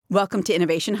Welcome to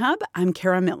Innovation Hub. I'm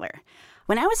Kara Miller.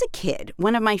 When I was a kid,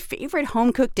 one of my favorite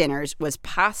home-cooked dinners was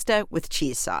pasta with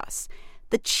cheese sauce.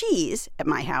 The cheese at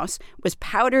my house was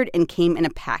powdered and came in a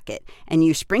packet, and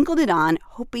you sprinkled it on,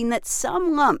 hoping that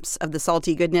some lumps of the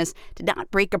salty goodness did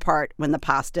not break apart when the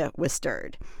pasta was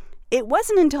stirred. It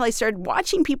wasn't until I started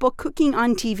watching people cooking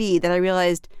on TV that I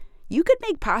realized you could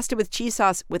make pasta with cheese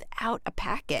sauce without a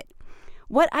packet.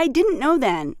 What I didn't know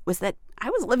then was that I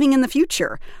was living in the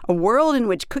future, a world in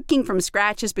which cooking from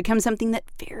scratch has become something that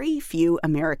very few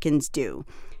Americans do.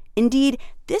 Indeed,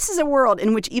 this is a world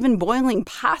in which even boiling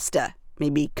pasta may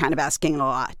be kind of asking a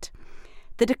lot.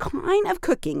 The decline of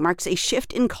cooking marks a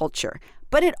shift in culture,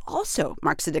 but it also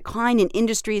marks a decline in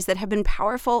industries that have been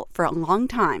powerful for a long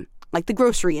time, like the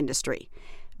grocery industry.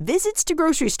 Visits to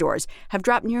grocery stores have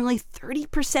dropped nearly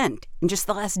 30% in just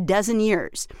the last dozen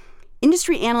years.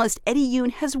 Industry analyst Eddie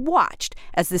Yoon has watched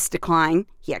as this decline,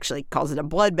 he actually calls it a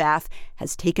bloodbath,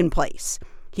 has taken place.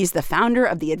 He's the founder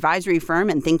of the advisory firm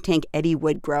and think tank Eddie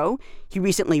Wood Grow. He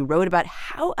recently wrote about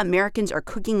how Americans are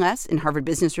cooking less in Harvard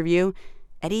Business Review.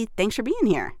 Eddie, thanks for being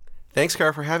here. Thanks,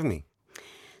 Kara, for having me.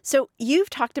 So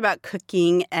you've talked about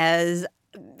cooking as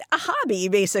a hobby,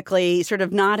 basically, sort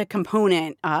of not a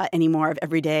component anymore of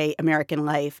everyday American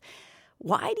life.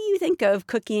 Why do you think of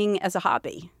cooking as a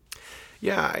hobby?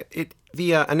 Yeah,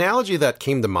 the analogy that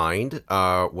came to mind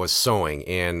was sewing,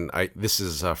 and this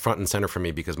is front and center for me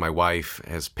because my wife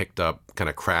has picked up kind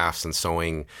of crafts and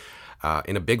sewing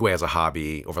in a big way as a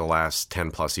hobby over the last 10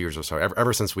 plus years or so.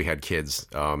 Ever since we had kids,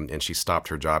 and she stopped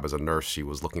her job as a nurse, she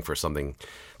was looking for something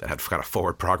that had kind of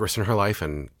forward progress in her life,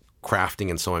 and crafting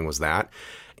and sewing was that.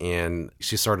 And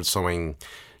she started sewing,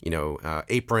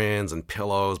 aprons and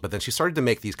pillows, but then she started to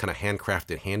make these kind of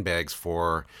handcrafted handbags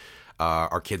for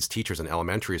our kids' teachers in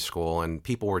elementary school, and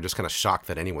people were just kind of shocked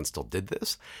that anyone still did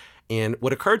this. And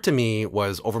what occurred to me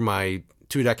was over my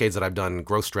 2 decades that I've done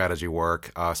growth strategy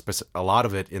work, a lot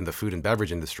of it in the food and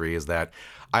beverage industry, is that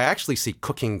I actually see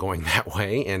cooking going that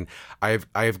way. And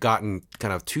I've gotten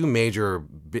kind of 2 major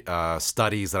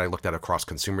studies that I looked at across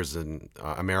consumers and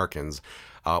Americans,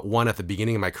 one at the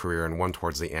beginning of my career and one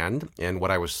towards the end. And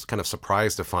what I was kind of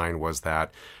surprised to find was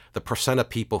that the percent of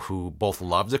people who both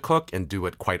love to cook and do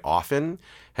it quite often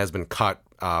has been cut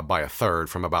by a third,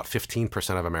 from about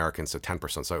 15% of Americans to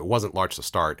 10%. So it wasn't large to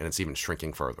start, and it's even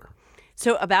shrinking further.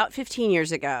 So about 15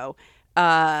 years ago,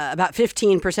 about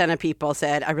 15% of people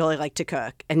said, I really like to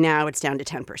cook, and now it's down to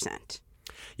 10%.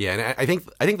 Yeah, and I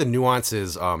think the nuance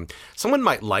is someone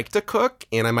might like to cook,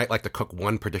 and I might like to cook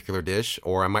one particular dish,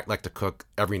 or I might like to cook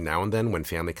every now and then when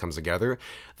family comes together.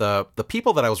 The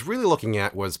people that I was really looking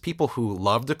at was people who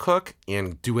love to cook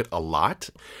and do it a lot.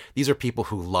 These are people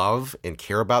who love and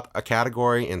care about a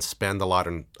category and spend a lot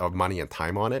of money and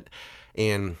time on it.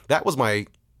 And that was my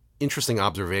interesting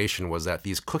observation, was that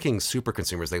these cooking super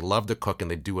consumers, they love to cook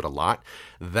and they do it a lot.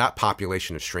 That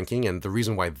population is shrinking. And the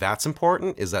reason why that's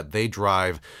important is that they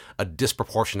drive a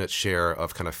disproportionate share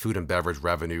of kind of food and beverage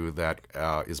revenue that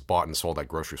is bought and sold at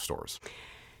grocery stores.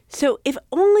 So if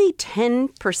only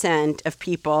 10% of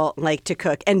people like to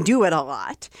cook and do it a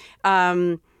lot,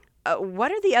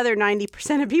 what are the other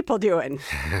 90% of people doing?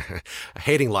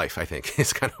 Hating life, I think,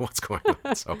 is kind of what's going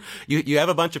on. So you have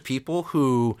a bunch of people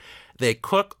who they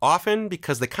cook often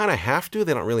because they kind of have to.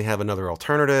 They don't really have another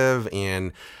alternative.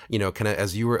 And, kind of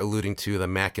as you were alluding to, the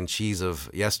mac and cheese of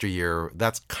yesteryear,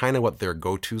 that's kind of what their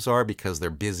go-tos are because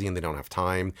they're busy and they don't have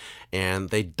time and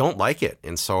they don't like it.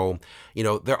 And so,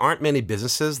 there aren't many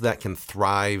businesses that can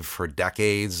thrive for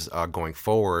decades going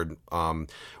forward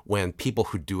when people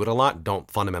who do it a lot don't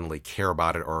fundamentally care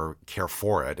about it or care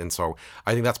for it. And so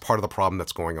I think that's part of the problem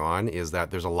that's going on, is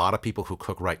that there's a lot of people who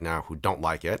cook right now who don't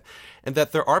like it, and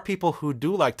that there are people who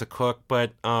do like to cook,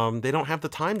 but they don't have the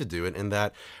time to do it. And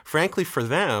that, frankly, for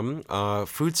them,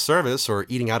 food service or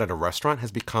eating out at a restaurant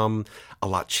has become a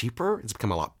lot cheaper. It's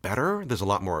become a lot better. There's a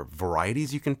lot more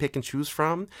varieties you can pick and choose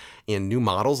from, and new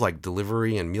models like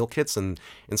delivery and meal kits. And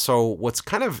so what's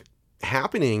kind of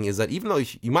happening is that even though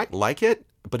you might like it,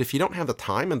 but if you don't have the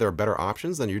time and there are better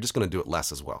options, then you're just going to do it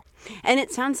less as well. And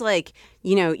it sounds like,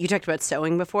 you talked about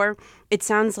sewing before. It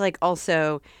sounds like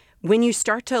also when you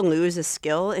start to lose a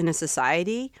skill in a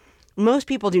society, most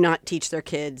people do not teach their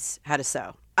kids how to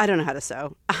sew. I don't know how to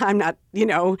sew. I'm not,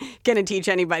 going to teach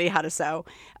anybody how to sew.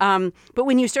 But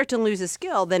when you start to lose a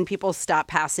skill, then people stop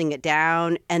passing it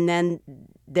down, and then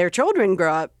their children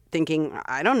grow up thinking,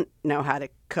 I don't know how to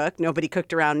cook. Nobody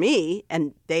cooked around me,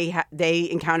 and they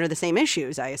encounter the same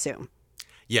issues, I assume.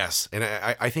 Yes, and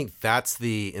I think that's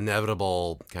the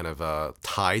inevitable kind of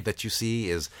tide that you see,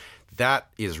 is that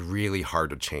is really hard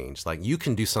to change. Like, you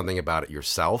can do something about it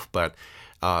yourself, but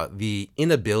the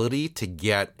inability to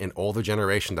get an older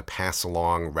generation to pass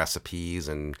along recipes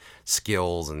and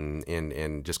skills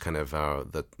and just kind of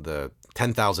the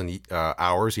 10,000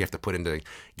 hours you have to put into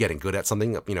getting good at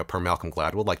something, per Malcolm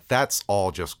Gladwell, like that's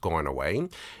all just going away.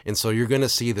 And so you're going to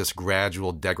see this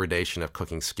gradual degradation of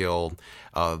cooking skill.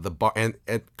 And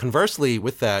conversely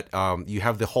with that, you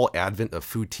have the whole advent of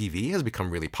food TV has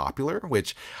become really popular,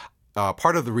 which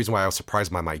part of the reason why I was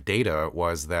surprised by my data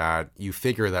was that you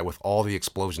figure that with all the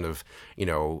explosion of,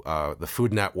 the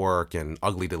Food Network and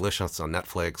Ugly Delicious on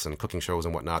Netflix and cooking shows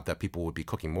and whatnot, that people would be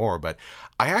cooking more. But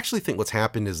I actually think what's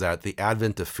happened is that the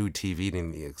advent of food TV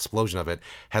and the explosion of it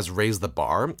has raised the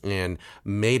bar and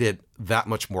made it that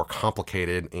much more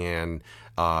complicated and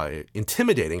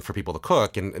intimidating for people to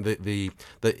cook. And the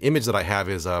image that I have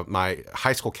is my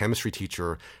high school chemistry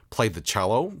teacher played the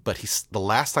cello, but the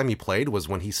last time he played was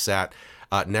when he sat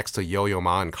next to Yo-Yo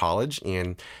Ma in college,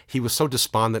 and he was so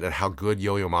despondent at how good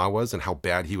Yo-Yo Ma was and how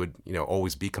bad he would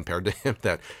always be compared to him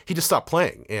that he just stopped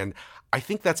playing. And I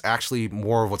think that's actually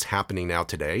more of what's happening now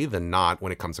today than not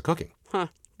when it comes to cooking. Huh.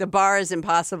 The bar is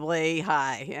impossibly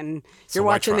high, and you're So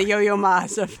watching the Yo-Yo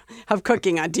Ma's of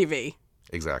cooking on TV.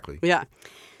 Exactly. Yeah.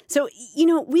 So,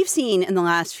 we've seen in the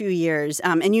last few years,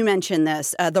 and you mentioned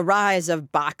this, the rise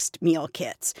of boxed meal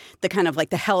kits, the kind of like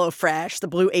the HelloFresh, the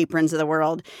Blue Aprons of the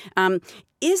world.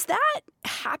 Is that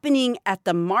happening at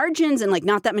the margins and like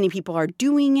not that many people are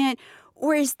doing it?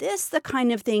 Or is this the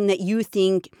kind of thing that you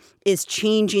think is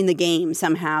changing the game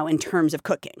somehow in terms of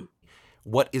cooking?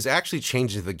 What is actually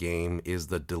changing the game is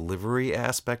the delivery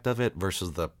aspect of it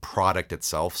versus the product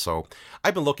itself. So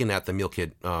I've been looking at the meal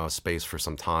kit space for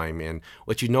some time, and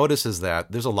what you notice is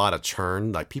that there's a lot of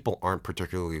churn. Like people aren't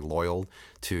particularly loyal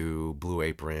to Blue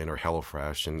Apron or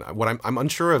HelloFresh, and what I'm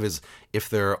unsure of is if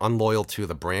they're unloyal to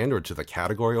the brand or to the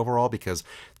category overall. Because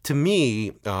to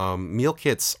me, meal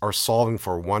kits are solving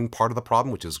for one part of the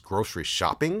problem, which is grocery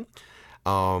shopping.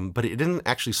 But it didn't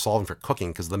actually solve them for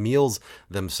cooking because the meals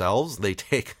themselves, they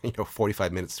take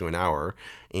 45 minutes to an hour.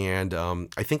 And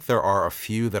I think there are a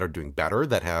few that are doing better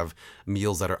that have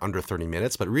meals that are under 30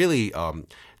 minutes. But really,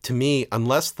 to me,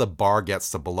 unless the bar gets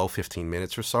to below 15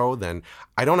 minutes or so, then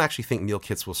I don't actually think meal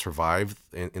kits will survive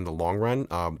in the long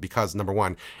run because, number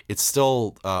one, it's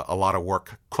still a lot of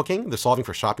work cooking. They're solving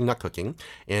for shopping, not cooking.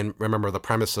 And remember, the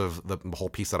premise of the whole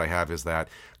piece that I have is that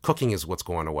cooking is what's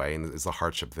going away and is the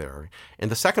hardship there. And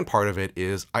the second part of it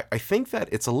is I think that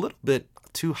it's a little bit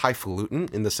too highfalutin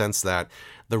in the sense that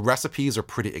the recipes are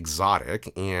pretty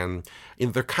exotic and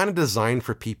they're kind of designed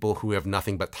for people who have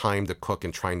nothing but time to cook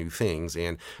and try new things.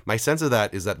 And my sense of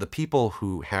that is that the people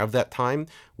who have that time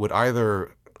would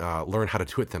either learn how to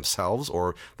do it themselves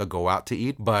or they'll go out to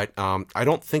eat. But I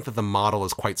don't think that the model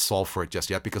is quite solved for it just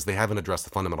yet because they haven't addressed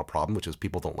the fundamental problem, which is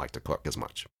people don't like to cook as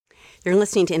much. You're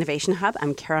listening to Innovation Hub.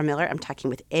 I'm Kara Miller. I'm talking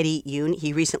with Eddie Yoon.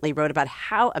 He recently wrote about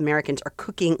how Americans are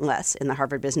cooking less in the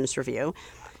Harvard Business Review.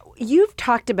 You've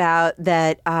talked about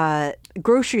that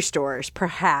grocery stores,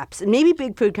 perhaps, and maybe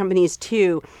big food companies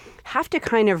too, have to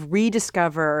kind of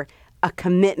rediscover a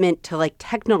commitment to like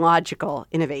technological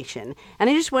innovation.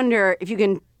 And I just wonder if you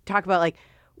can talk about like,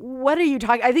 what are you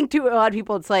talking? I think to a lot of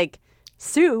people, it's like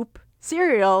soup,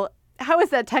 cereal. How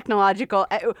is that technological?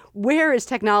 Where is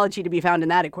technology to be found in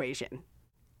that equation?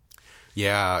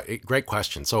 Yeah, great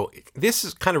question. So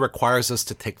kind of requires us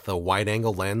to take the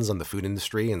wide-angle lens on the food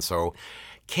industry. And so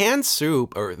canned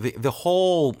soup, or the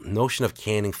whole notion of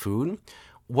canning food,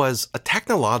 was a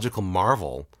technological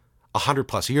marvel 100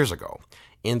 plus years ago.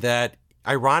 In that,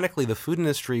 ironically, the food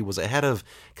industry was ahead of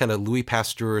kind of Louis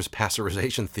Pasteur's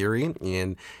pasteurization theory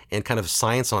and kind of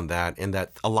science on that. And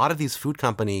that a lot of these food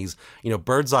companies,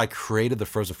 Birdseye created the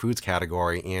frozen foods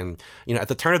category. And, at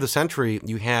the turn of the century,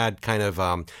 you had kind of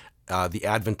the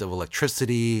advent of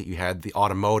electricity, you had the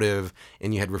automotive,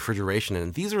 and you had refrigeration.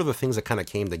 And these are the things that kind of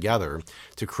came together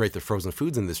to create the frozen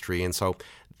foods industry. And so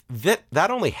that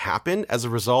only happened as a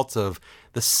result of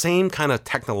the same kind of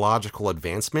technological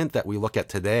advancement that we look at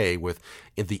today with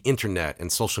the internet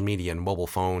and social media and mobile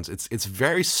phones. It's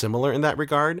very similar in that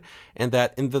regard. And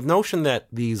that in the notion that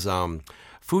these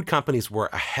food companies were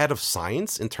ahead of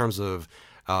science in terms of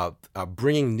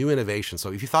bringing new innovation.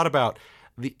 So if you thought about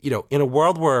in a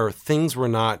world where things were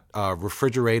not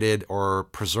refrigerated or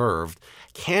preserved,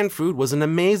 canned food was an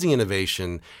amazing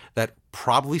innovation that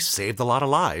probably saved a lot of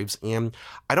lives. And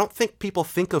I don't think people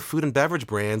think of food and beverage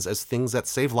brands as things that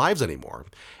save lives anymore.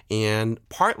 And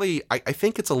partly, I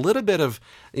think it's a little bit of,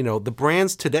 the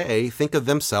brands today think of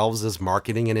themselves as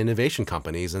marketing and innovation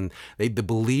companies, and they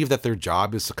believe that their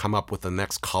job is to come up with the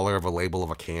next color of a label of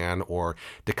a can, or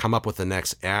to come up with the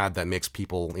next ad that makes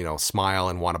people, smile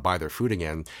and want to buy their food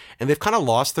again. And they've kind of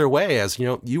lost their way, as,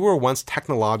 you were once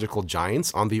technological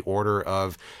giants on the order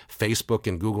of Facebook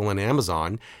and Google and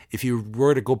Amazon. If you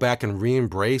were to go back and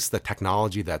re-embrace the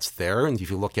technology that's there, and if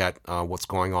you look at what's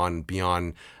going on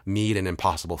beyond meat and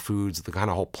Impossible Foods, the kind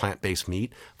of whole plant-based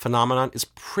meat phenomenon is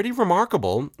pretty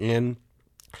remarkable. And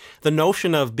the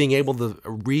notion of being able to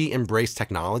re-embrace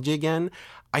technology again,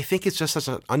 I think it's just such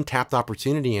an untapped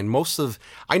opportunity. And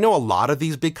I know a lot of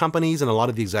these big companies and a lot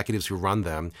of the executives who run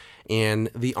them, and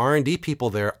the R&D people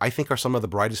there, I think, are some of the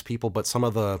brightest people, but some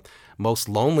of the most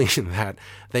lonely in that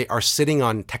they are sitting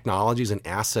on technologies and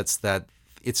assets that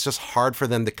it's just hard for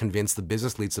them to convince the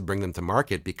business leads to bring them to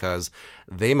market, because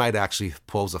they might actually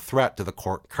pose a threat to the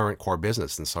current core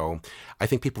business. And so I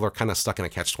think people are kind of stuck in a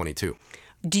catch-22.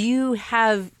 Do you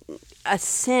have a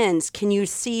sense, can you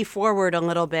see forward a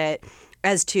little bit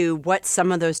as to what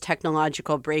some of those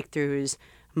technological breakthroughs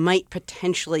might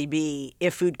potentially be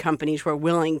if food companies were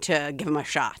willing to give them a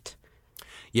shot?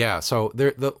 Yeah, so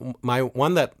my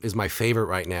one that is my favorite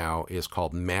right now is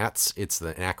called MATS. It's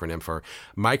the acronym for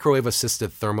Microwave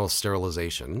Assisted Thermal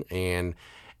Sterilization, and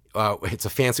it's a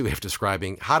fancy way of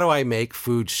describing how do I make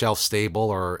food shelf stable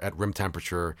or at room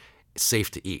temperature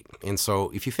safe to eat. And so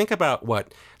if you think about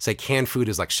what, say, canned food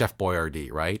is, like Chef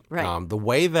Boyardee, right? The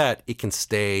way that it can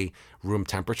stay room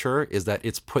temperature is that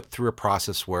it's put through a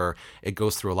process where it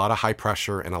goes through a lot of high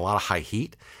pressure and a lot of high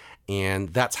heat. And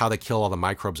that's how they kill all the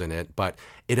microbes in it. But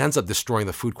it ends up destroying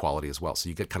the food quality as well. So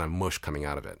you get kind of mush coming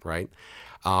out of it, right?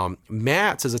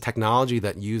 MATS is a technology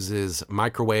that uses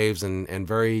microwaves and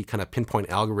very kind of pinpoint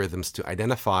algorithms to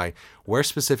identify where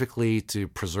specifically to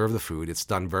preserve the food. It's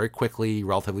done very quickly,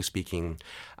 relatively speaking,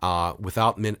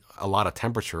 without a lot of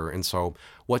temperature. And so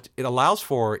what it allows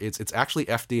for, it's actually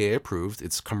FDA approved.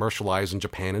 It's commercialized in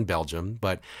Japan and Belgium.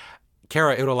 But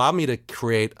Kara, it would allow me to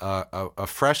create a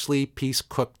freshly piece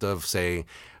cooked of, say,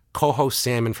 coho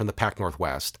salmon from the Pac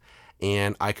Northwest,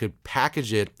 and I could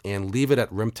package it and leave it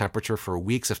at room temperature for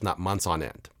weeks, if not months on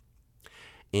end.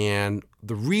 And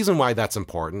the reason why that's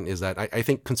important is that I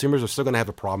think consumers are still going to have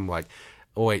a problem like,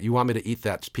 oh, wait, you want me to eat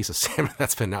that piece of salmon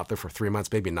that's been out there for 3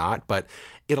 months? Maybe not. But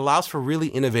it allows for really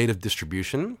innovative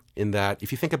distribution in that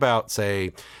if you think about,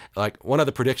 say, like one of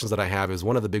the predictions that I have is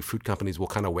one of the big food companies will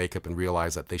kind of wake up and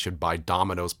realize that they should buy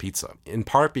Domino's Pizza, in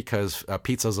part because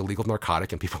pizza is a legal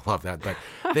narcotic and people love that. But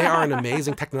they are an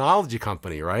amazing technology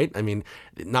company, right? I mean,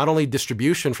 not only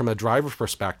distribution from a driver's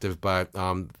perspective, but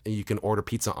you can order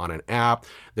pizza on an app.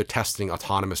 They're testing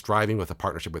autonomous driving with a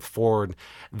partnership with Ford.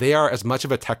 They are as much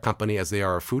of a tech company as they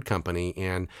are a food company.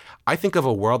 And I think of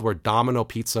a world where Domino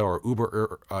Pizza or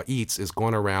Uber Eats is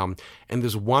going around and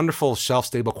there's wonderful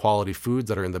shelf-stable quality foods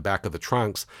that are in the back of the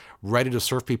trunks ready to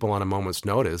serve people on a moment's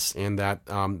notice. And that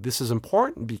this is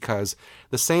important because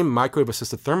the same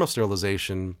microwave-assisted thermal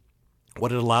sterilization,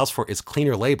 what it allows for is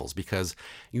cleaner labels, because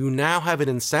you now have an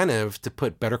incentive to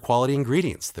put better quality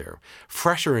ingredients there,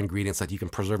 fresher ingredients that you can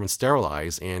preserve and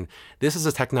sterilize. And this is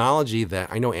a technology that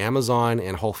I know Amazon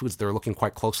and Whole Foods, they're looking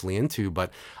quite closely into,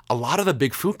 but a lot of the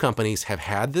big food companies have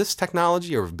had this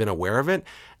technology or have been aware of it,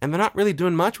 and they're not really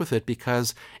doing much with it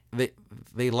because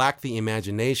they lack the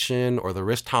imagination or the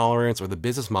risk tolerance or the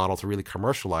business model to really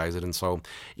commercialize it. And so,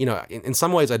 in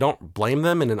some ways I don't blame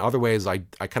them, and in other ways I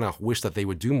kind of wish that they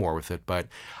would do more with it. But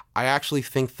I actually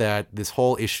think that this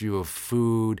whole issue of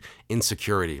food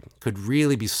insecurity could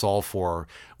really be solved for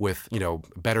with,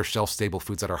 better shelf-stable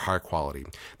foods that are higher quality.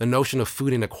 The notion of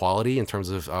food inequality in terms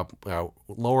of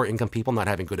lower income people not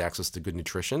having good access to good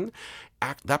nutrition,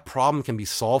 that problem can be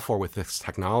solved for with this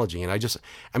technology. And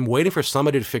I'm waiting for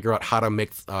somebody to figure out how to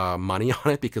make money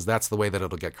on it, because that's the way that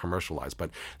it'll get commercialized. But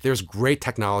there's great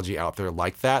technology out there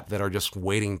like that are just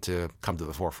waiting to come to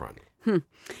the forefront.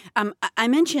 I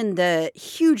mentioned the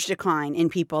huge decline in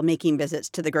people making visits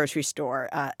to the grocery store,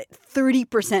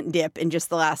 30% dip in just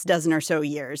the last dozen or so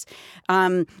years.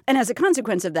 And as a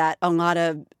consequence of that, a lot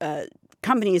of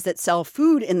companies that sell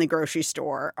food in the grocery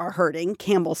store are hurting,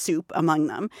 Campbell Soup among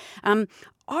them.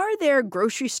 Are there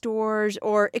grocery stores,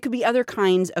 or it could be other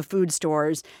kinds of food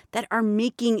stores, that are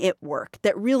making it work,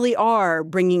 that really are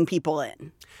bringing people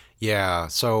in? Yeah,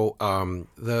 so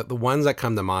the ones that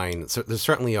come to mind, so there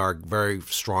certainly are very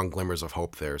strong glimmers of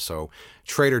hope there. So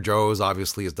Trader Joe's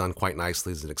obviously has done quite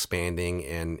nicely as it's expanding,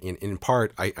 and in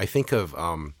part, I think of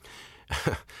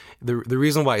The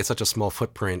reason why it's such a small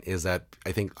footprint is that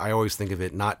I always think of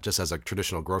it not just as a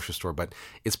traditional grocery store, but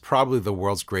it's probably the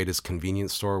world's greatest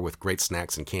convenience store with great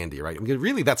snacks and candy, right? I mean,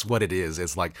 really, that's what it is.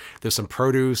 It's like there's some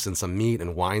produce and some meat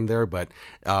and wine there, but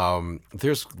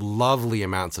there's lovely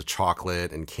amounts of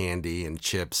chocolate and candy and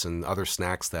chips and other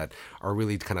snacks that are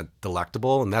really kind of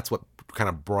delectable, and that's what kind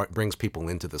of brings people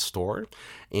into the store.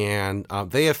 And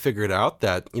they have figured out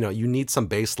that, you need some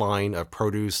baseline of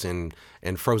produce and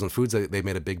frozen foods that they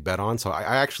made a big bet on. So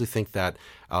I actually think that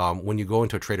when you go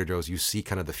into a Trader Joe's, you see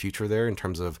kind of the future there in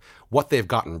terms of what they've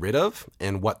gotten rid of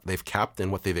and what they've kept and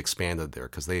what they've expanded there.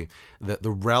 Because the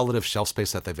relative shelf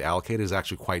space that they've allocated is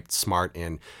actually quite smart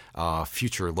and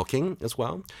future looking as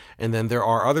well. And then there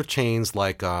are other chains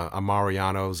like a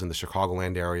Mariano's in the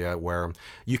Chicagoland area where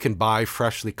you can buy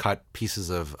freshly cut pieces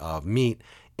of meat,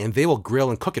 and they will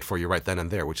grill and cook it for you right then and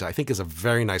there, which I think is a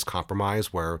very nice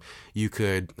compromise where you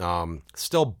could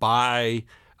still buy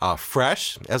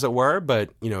fresh, as it were,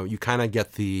 but you kind of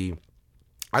get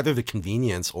either the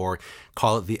convenience or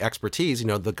call it the expertise.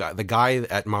 The guy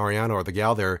at Mariano or the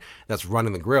gal there that's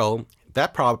running the grill,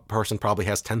 that person probably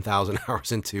has 10,000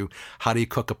 hours into how do you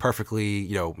cook a perfectly,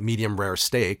 medium rare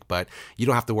steak, but you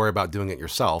don't have to worry about doing it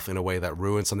yourself in a way that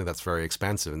ruins something that's very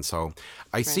expensive. And so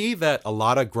I see that a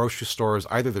lot of grocery stores,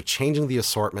 either they're changing the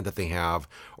assortment that they have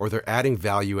or they're adding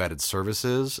value-added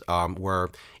services where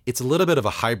it's a little bit of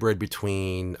a hybrid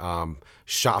between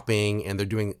shopping and they're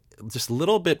doing just a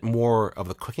little bit more of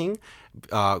the cooking.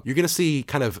 You're going to see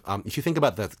kind of, if you think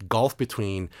about the gulf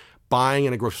between buying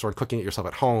in a grocery store and cooking it yourself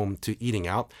at home to eating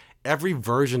out, every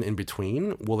version in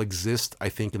between will exist, I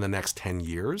think, in the next 10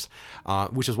 years,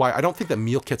 which is why I don't think that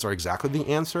meal kits are exactly the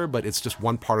answer, but it's just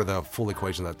one part of the full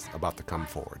equation that's about to come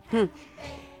forward.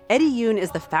 Eddie Yoon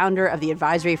is the founder of the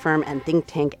advisory firm and think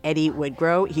tank Eddie Wood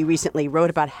Grow. He recently wrote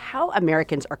about how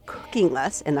Americans are cooking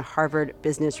less in the Harvard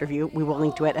Business Review. We will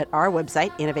link to it at our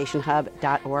website,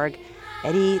 innovationhub.org.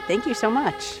 Eddie, thank you so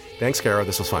much. Thanks, Kara.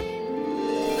 This was fun.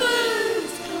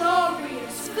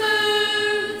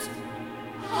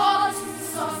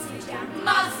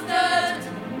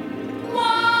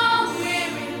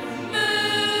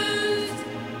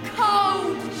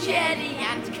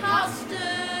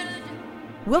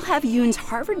 We'll have Yoon's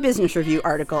Harvard Business Review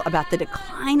article about the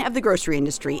decline of the grocery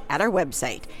industry at our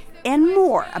website and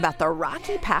more about the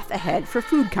rocky path ahead for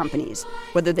food companies,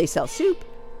 whether they sell soup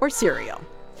or cereal.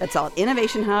 That's all at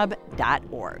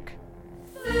innovationhub.org.